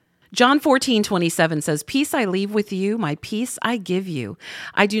John 14:27 says, "Peace I leave with you, my peace I give you.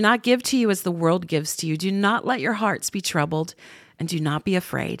 I do not give to you as the world gives to you. Do not let your hearts be troubled, and do not be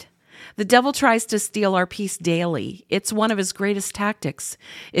afraid." The devil tries to steal our peace daily. It's one of his greatest tactics.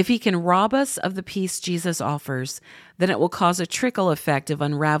 If he can rob us of the peace Jesus offers, then it will cause a trickle effect of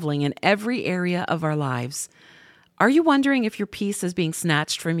unraveling in every area of our lives. Are you wondering if your peace is being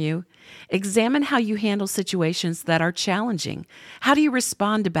snatched from you? Examine how you handle situations that are challenging. How do you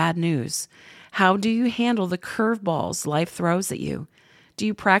respond to bad news? How do you handle the curveballs life throws at you? Do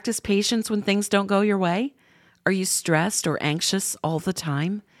you practice patience when things don't go your way? Are you stressed or anxious all the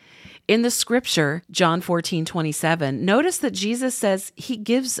time? In the scripture, John 14:27, notice that Jesus says he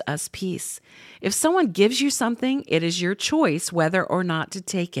gives us peace. If someone gives you something, it is your choice whether or not to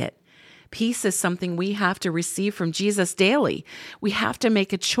take it. Peace is something we have to receive from Jesus daily. We have to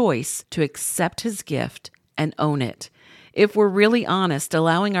make a choice to accept his gift and own it. If we're really honest,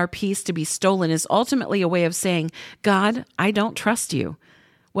 allowing our peace to be stolen is ultimately a way of saying, "God, I don't trust you."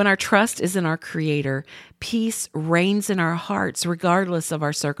 When our trust is in our Creator, peace reigns in our hearts regardless of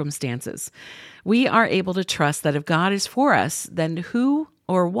our circumstances. We are able to trust that if God is for us, then who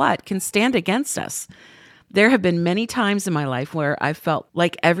or what can stand against us? There have been many times in my life where I felt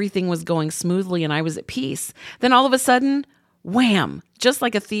like everything was going smoothly and I was at peace. Then all of a sudden, wham! Just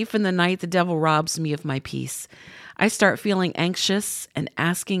like a thief in the night, the devil robs me of my peace. I start feeling anxious and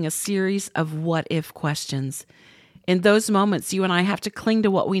asking a series of what-if questions. In those moments, you and I have to cling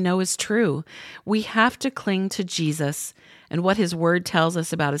to what we know is true. We have to cling to Jesus and what his word tells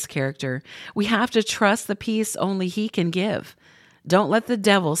us about his character. We have to trust the peace only he can give. Don't let the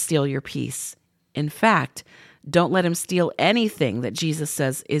devil steal your peace. In fact, don't let him steal anything that Jesus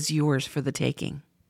says is yours for the taking.